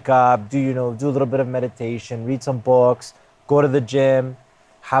know, wake up, do a little bit of meditation, read some books, go to the gym,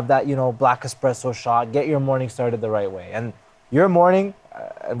 have that, you know, black espresso shot, get your morning started the right way. And your morning,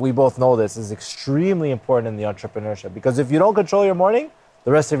 and we both know this, is extremely important in the entrepreneurship, because if you don't control your morning,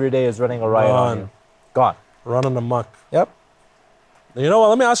 the rest of your day is running a riot on you. Gone. Running amok. Yep. You know what?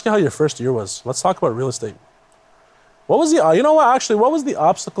 Let me ask you how your first year was. Let's talk about real estate. What was the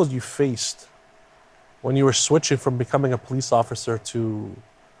obstacles you faced when you were switching from becoming a police officer to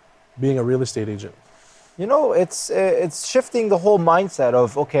being a real estate agent? You know, it's shifting the whole mindset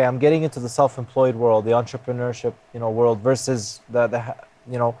of, okay, I'm getting into the self-employed world, the entrepreneurship, you know, world versus the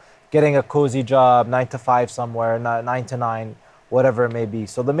you know, getting a cozy job, 9 to 5 somewhere, 9 to 9, whatever it may be.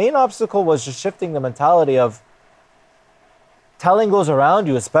 So the main obstacle was just shifting the mentality of telling those around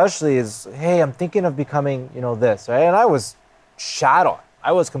you, especially, is, hey, I'm thinking of becoming, you know, this, right? And I was shat on.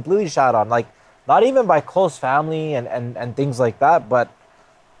 I was completely shat on. Like, not even by close family and things like that, but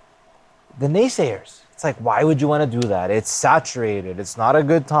the naysayers. It's like, why would you want to do that? It's saturated. It's not a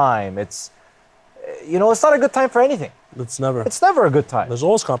good time. It's not a good time for anything. It's never. It's never a good time. There's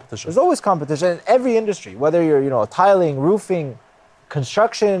always competition. There's always competition in every industry, whether you're, tiling, roofing,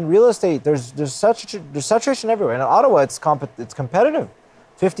 construction, real estate. There's saturation everywhere. And in Ottawa, it's competitive.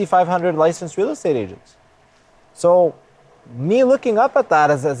 5,500 licensed real estate agents. So, me looking up at that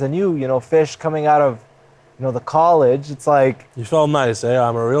as a new, fish coming out of, the college, it's like... You felt nice, eh?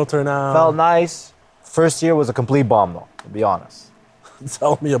 I'm a realtor now. Felt nice. First year was a complete bomb, though, to be honest.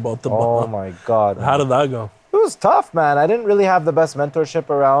 Tell me about the bomb. Oh, my God. How did that go? It was tough, man. I didn't really have the best mentorship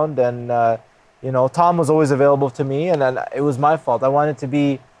around, and Tom was always available to me, and it was my fault. I wanted to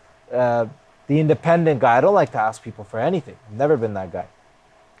be the independent guy. I don't like to ask people for anything. I've never been that guy.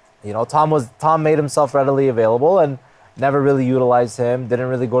 Tom made himself readily available, and never really utilized him. Didn't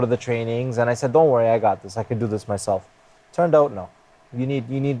really go to the trainings, and I said, "Don't worry, I got this. I can do this myself." Turned out, no.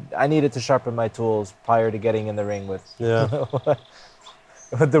 I needed to sharpen my tools prior to getting in the ring with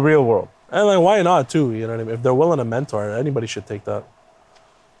with the real world. And why not too? You know what I mean? If they're willing to mentor, anybody should take that.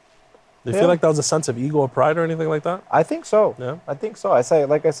 Do you feel like that was a sense of ego or pride or anything like that? I think so. Yeah. I think so.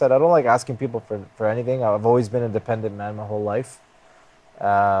 Like I said, I don't like asking people for anything. I've always been a dependent man my whole life.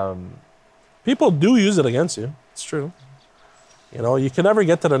 People do use it against you. It's true. You can never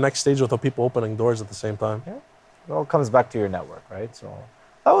get to the next stage without people opening doors at the same time. Yeah. It all comes back to your network, right? So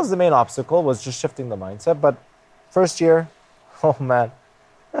that was the main obstacle, was just shifting the mindset. But first year, oh man.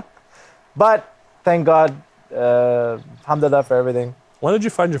 But thank God, alhamdulillah for everything. When did you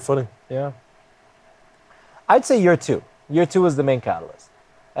find your footing? Yeah. I'd say year 2. Year 2 was the main catalyst.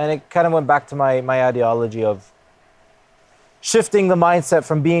 And it kind of went back to my ideology of shifting the mindset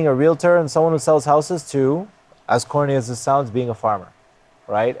from being a realtor and someone who sells houses to, as corny as this sounds, being a farmer,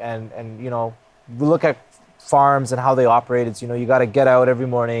 right? And we look at farms and how they operate. It's, you got to get out every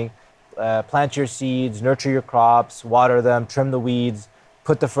morning, plant your seeds, nurture your crops, water them, trim the weeds,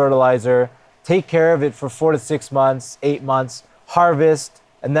 put the fertilizer, take care of it for 4 to 6 months, 8 months, harvest,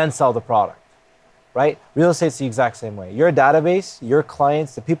 and then sell the product, right? Real estate's the exact same way. Your database, your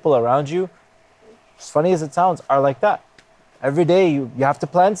clients, the people around you, as funny as it sounds, are like that. Every day you have to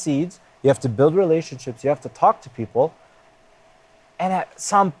plant seeds, you have to build relationships, you have to talk to people, and at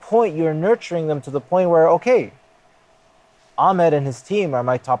some point you're nurturing them to the point where, okay, Ahmed and his team are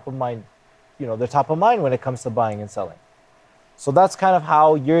my top of mind, they're top of mind when it comes to buying and selling. So that's kind of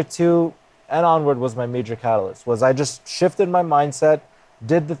how year 2 and onward was my major catalyst, was I just shifted my mindset,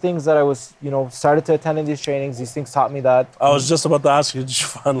 did the things that I was, started to attend in these trainings. These things taught me that. I was just about to ask you, did you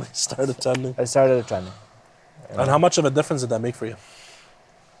finally start attending? I started attending. And how much of a difference did that make for you?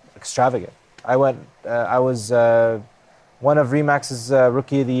 Extravagant. I was one of Remax's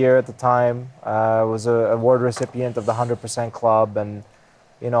Rookie of the Year at the time. I was an award recipient of the 100% Club, and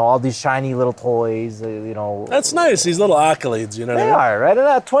all these shiny little toys. That's nice. These little accolades. You know what I mean? They are, right? And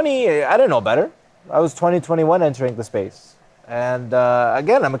at 20, I didn't know better. I was 21 entering the space, and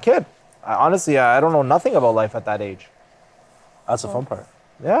again, I'm a kid. Honestly, I don't know nothing about life at that age. That's the fun part.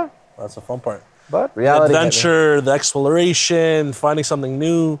 Yeah, that's the fun part. But reality, the adventure, the exploration, finding something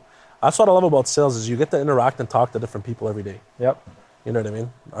new. That's what I love about sales, is you get to interact and talk to different people every day. Yep. You know what I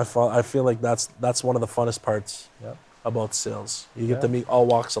mean? I feel like that's one of the funnest parts about sales. You get to meet all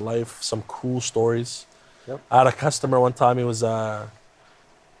walks of life, some cool stories. Yep. I had a customer one time. He was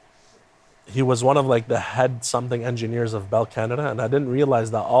one of the head something engineers of Bell Canada, and I didn't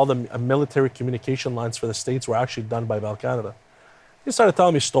realize that all the military communication lines for the States were actually done by Bell Canada. He started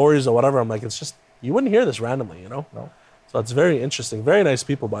telling me stories or whatever. I'm like, it's just, you wouldn't hear this randomly, No. So it's very interesting. Very nice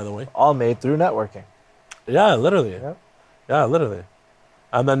people, by the way. All made through networking. Yeah, literally. Yep. Yeah, literally.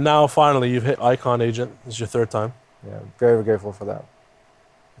 And then now, finally, you've hit Icon Agent. This is your 3rd time. Yeah, very grateful for that.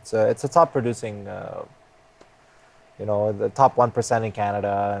 It's a top producing, the top 1% in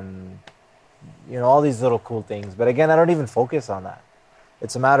Canada, and all these little cool things. But again, I don't even focus on that.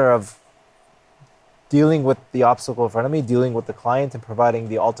 It's a matter of dealing with the obstacle in front of me, dealing with the client, and providing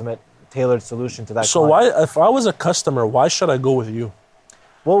the ultimate tailored solution to that So client. if I was a customer, why should I go with you?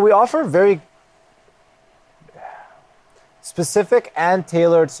 Well, we offer very specific and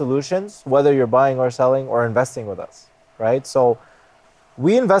tailored solutions, whether you're buying or selling or investing with us, right? So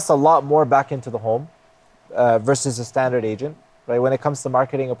we invest a lot more back into the home versus a standard agent, right? When it comes to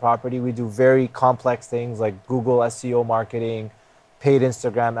marketing a property, we do very complex things like Google SEO marketing, paid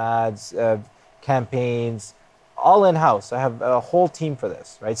Instagram ads, campaigns, all in-house. I have a whole team for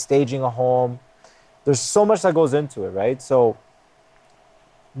this, right? Staging a home. There's so much that goes into it, right? So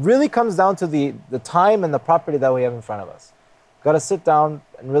really comes down to the time and the property that we have in front of us. Got to sit down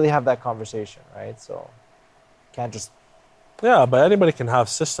and really have that conversation, right? So can't just... Yeah, but anybody can have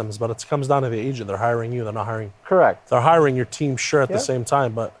systems, but it comes down to the agent. They're hiring you. They're not hiring. Correct. They're hiring your team, sure, at Yeah. the same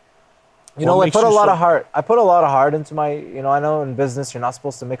time, but you know, I makes put a you lot so- of heart. I put a lot of heart into my, you know, I know in business you're not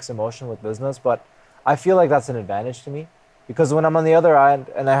supposed to mix emotion with business, but I feel like that's an advantage to me because when I'm on the other end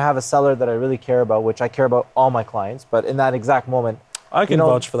and I have a seller that I really care about, which I care about all my clients, but in that exact moment, I can you know,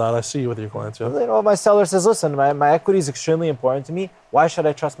 vouch for that. I see you with your clients, yeah. you know, my seller says, listen, my equity is extremely important to me. Why should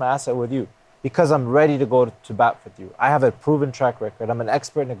I trust my asset with you? Because I'm ready to go to bat with you. I have a proven track record. I'm an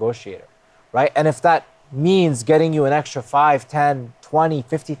expert negotiator, right? And if that means getting you an extra $5, $10, $20,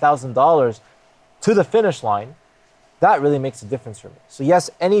 $50,000 to the finish line, that really makes a difference for me. So yes,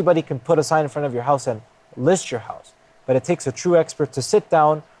 anybody can put a sign in front of your house and list your house, but it takes a true expert to sit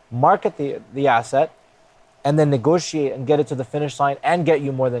down, market the asset, and then negotiate and get it to the finish line and get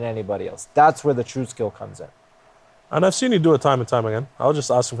you more than anybody else. That's where the true skill comes in. And I've seen you do it time and time again. I was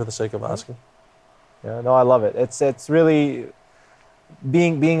just asking for the sake of asking. Yeah, no, I love it. It's really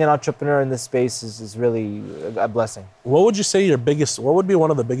being an entrepreneur in this space is really a blessing. What would you say what would be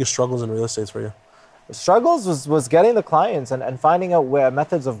one of the biggest struggles in real estate for you? The struggles was getting the clients and finding out where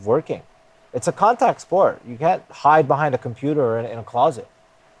methods of working. It's a contact sport. You can't hide behind a computer or in a closet.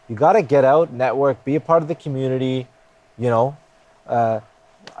 You got to get out, network, be a part of the community. You know,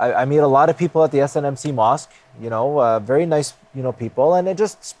 I meet a lot of people at the SNMC Mosque. You know, very nice, you know, people, and it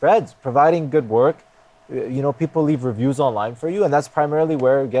just spreads, providing good work. You know, people leave reviews online for you, and that's primarily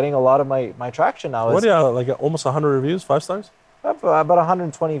where getting a lot of my traction now is. What do you have, like almost 100 reviews, 5 stars? About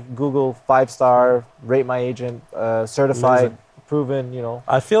 120 Google 5-star, rate my agent, certified, Amazing. proven, you know.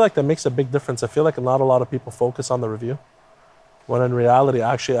 I feel like that makes a big difference. I feel like not a lot of people focus on the review, when in reality,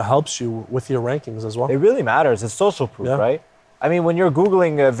 actually, it helps you with your rankings as well. It really matters. It's social proof, Yeah. right? I mean, when you're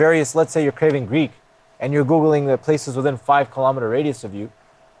Googling various, let's say you're craving Greek, and you're Googling the places within 5-kilometer radius of you,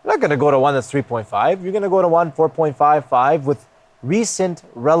 you're not going to go to one that's 3.5. You're going to go to one 4.5, 5 with recent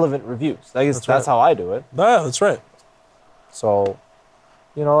relevant reviews. That's right. how I do it. Yeah, that's right. So,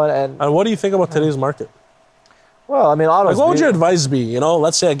 you know, and what do you think about today's market? well, I mean, Like, what would your advice be? You know,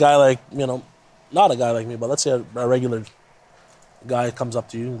 let's say a guy like, you know, not a guy like me, but let's say a regular guy comes up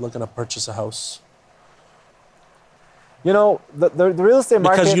to you looking to purchase a house. You know, the real estate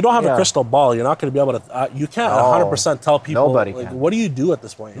market... Because you don't have yeah. a crystal ball. You're not going to be able to, you can't No. 100% tell people. Nobody like, can. what do you do at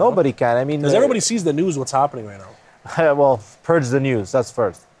this point? you know? Nobody can. I mean... Because everybody sees the news, what's happening right now. Well, purge the news. That's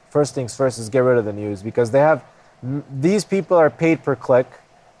first. First things first is get rid of the news because they have... These people are paid per click,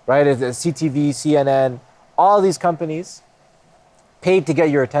 right? It's CTV, CNN, all these companies paid to get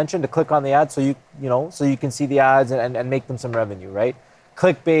your attention, to click on the ad so you can see the ads and make them some revenue, right?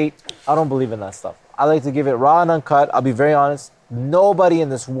 Clickbait, I don't believe in that stuff. I like to give it raw and uncut. I'll be very honest. Nobody in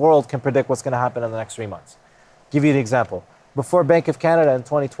this world can predict what's going to happen in the next 3 months. Give you an example. Before Bank of Canada in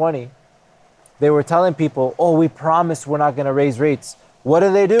 2020, they were telling people, oh, we promised we're not going to raise rates. What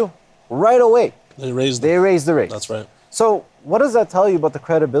do? Right away. They raised They raised the rates. That's right. So what does that tell you about the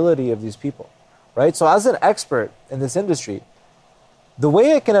credibility of these people, right? So as an expert in this industry, the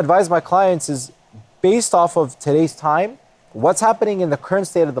way I can advise my clients is based off of today's time, what's happening in the current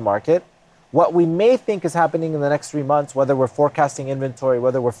state of the market, what we may think is happening in the next 3 months, whether we're forecasting inventory,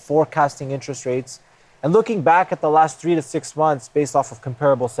 whether we're forecasting interest rates, and looking back at the last 3 to 6 months based off of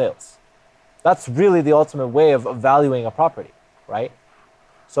comparable sales. That's really the ultimate way of valuing a property, right?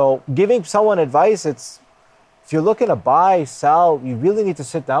 So giving someone advice, if you're looking to buy, sell, you really need to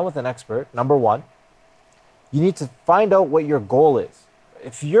sit down with an expert, number one. You need to find out what your goal is.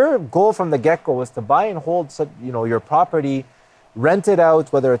 If your goal from the get-go is to buy and hold, your property, rent it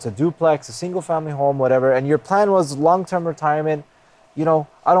out, whether it's a duplex, a single-family home, whatever, and your plan was long-term retirement,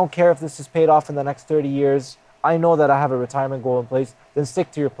 I don't care if this is paid off in the next 30 years. I know that I have a retirement goal in place. Then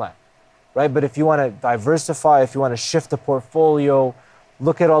stick to your plan, right? But if you want to diversify, if you want to shift the portfolio,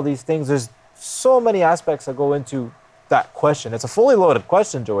 look at all these things. There's so many aspects that go into that question. It's a fully loaded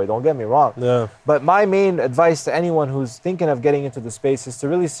question, Joey, don't get me wrong. Yeah. But my main advice to anyone who's thinking of getting into the space is to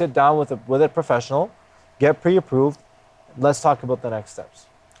really sit down with a professional, get pre-approved. Let's talk about the next steps.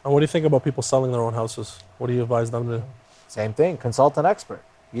 And what do you think about people selling their own houses? What do you advise them to do? Same thing, consult an expert.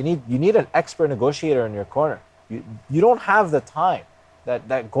 You need an expert negotiator in your corner. You don't have the time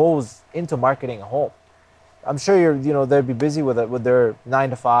that goes into marketing a home. I'm sure they'd be busy with their 9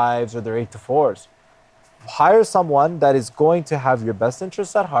 to 5s or their 8 to 4s. Hire someone that is going to have your best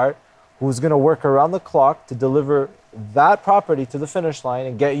interests at heart, who's going to work around the clock to deliver that property to the finish line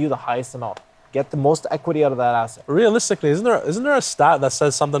and get you the highest amount. Get the most equity out of that asset. Realistically, isn't there a stat that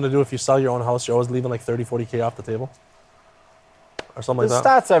says something to do if you sell your own house, you're always leaving like 30, 40K off the table? Or something There's like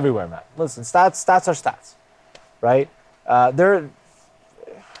that? stats everywhere, man. Listen, stats are stats, right?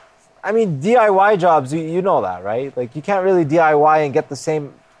 I mean, DIY jobs, you know that, right? Like, you can't really DIY and get the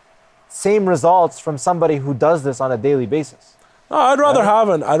same results from somebody who does this on a daily basis. No, I'd rather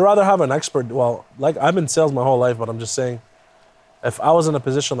have an expert. Well, like, I've been in sales my whole life, but I'm just saying, if I was in a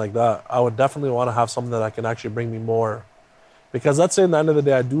position like that, I would definitely want to have something that can actually bring me more. Because let's say at the end of the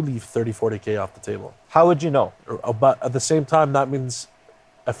day, I do leave 30, 40K off the table. How would you know? But at the same time, that means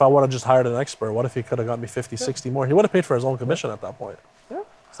if I would have just hired an expert, what if he could have got me 50, 60 more? He would have paid for his own commission at that point. Yeah.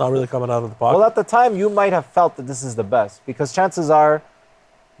 It's not really coming out of the pocket. Well, at the time, you might have felt that this is the best, because chances are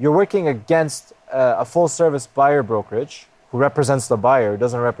you're working against a full-service buyer brokerage who represents the buyer,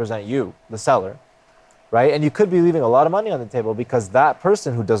 doesn't represent you, the seller, right? And you could be leaving a lot of money on the table because that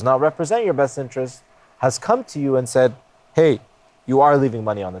person who does not represent your best interest has come to you and said, hey, you are leaving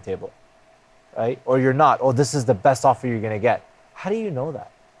money on the table, right? Or you're not. Oh, this is the best offer you're going to get. How do you know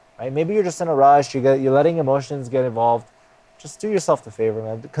that, right? Maybe you're just in a rush. You're letting emotions get involved. Just do yourself the favor,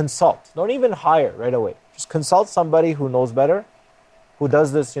 man. Consult. Don't even hire right away. Just consult somebody who knows better, who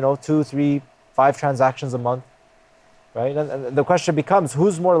does this, 2, 3, 5 transactions a month, right? And the question becomes,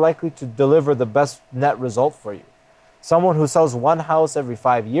 who's more likely to deliver the best net result for you? Someone who sells one house every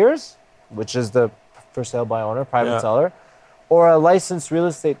 5 years, which is the for sale by owner, private seller, or a licensed real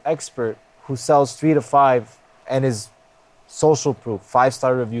estate expert who sells 3 to 5 and is social proof,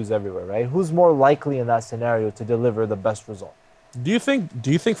 5-star reviews everywhere, right? Who's more likely in that scenario to deliver the best result? Do you think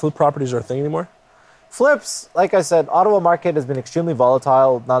flip properties are a thing anymore? Flips, like I said, Ottawa market has been extremely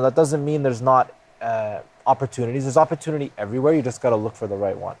volatile. Now, that doesn't mean there's not opportunities. There's opportunity everywhere. You just got to look for the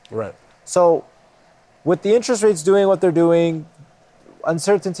right one. Right. So with the interest rates doing what they're doing,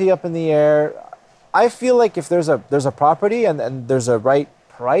 uncertainty up in the air, I feel like if there's a property and there's a right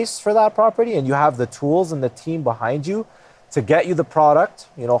price for that property and you have the tools and the team behind you to get you the product,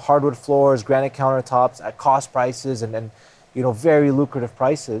 hardwood floors, granite countertops at cost prices and very lucrative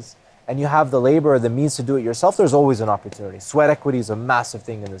prices, and you have the labor or the means to do it yourself, there's always an opportunity. Sweat equity is a massive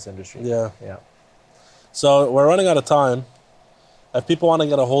thing in this industry. Yeah. Yeah. So we're running out of time. If people want to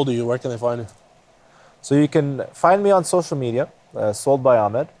get a hold of you, where can they find you? So you can find me on social media, sold by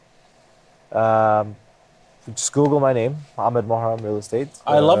Ahmed. Just Google my name, Ahmad Moharam Real Estate.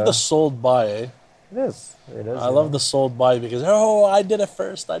 I love the sold by. Eh? It is. I love the sold by because, I did it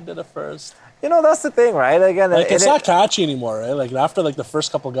first. That's the thing, right? Again, it's not catchy anymore, right? Like after the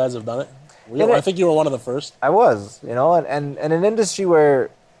first couple guys have done it. I think you were one of the first. I was, and an industry where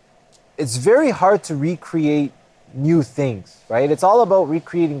it's very hard to recreate new things, right? It's all about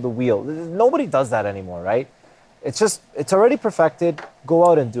recreating the wheel. Nobody does that anymore, right? It's already perfected. Go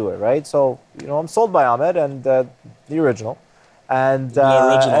out and do it, right? So, I'm sold by Ahmed and the original. And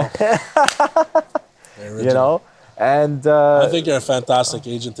the original. And I think you're a fantastic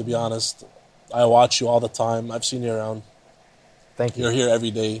agent, to be honest. I watch you all the time. I've seen you around. Thank you. You're here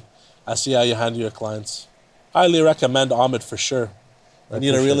every day. I see how you handle your clients. Highly recommend Ahmed for sure. I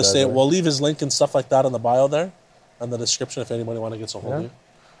need a real estate. We'll leave his link and stuff like that in the bio there and the description if anybody want to get a hold of you.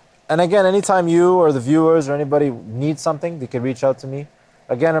 And again, anytime you or the viewers or anybody needs something, they can reach out to me.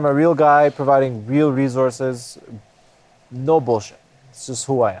 Again, I'm a real guy providing real resources. No bullshit. It's just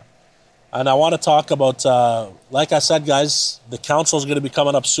who I am. And I want to talk about, like I said, guys, the council is going to be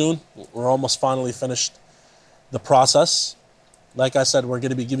coming up soon. We're almost finally finished the process. Like I said, we're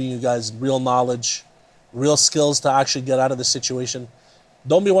going to be giving you guys real knowledge, real skills to actually get out of the situation.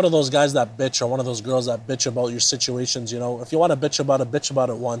 Don't be one of those guys that bitch or one of those girls that bitch about your situations. If you want to bitch about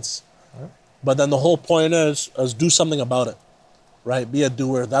it once. But then the whole point is do something about it, right? Be a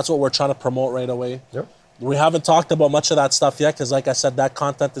doer. That's what we're trying to promote right away. Yep. We haven't talked about much of that stuff yet because, like I said, that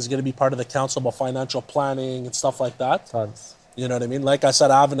content is going to be part of the council about financial planning and stuff like that. Tons. You know what I mean? Like I said,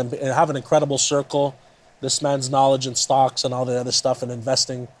 I have an incredible circle. This man's knowledge in stocks and all the other stuff and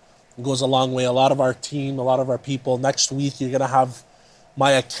investing goes a long way. A lot of our team, a lot of our people. Next week, you're going to have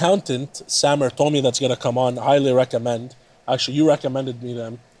my accountant, Samer, told me that's going to come on. Highly recommend. Actually, you recommended me to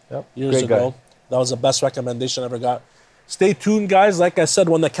him years ago. That was the best recommendation I ever got. Stay tuned, guys. Like I said,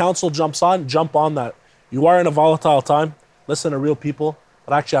 when the council jumps on, jump on that. You are in a volatile time. Listen to real people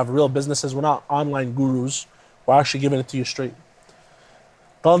that actually have real businesses. We're not online gurus. We're actually giving it to you straight.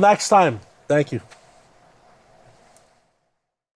 Till next time, thank you.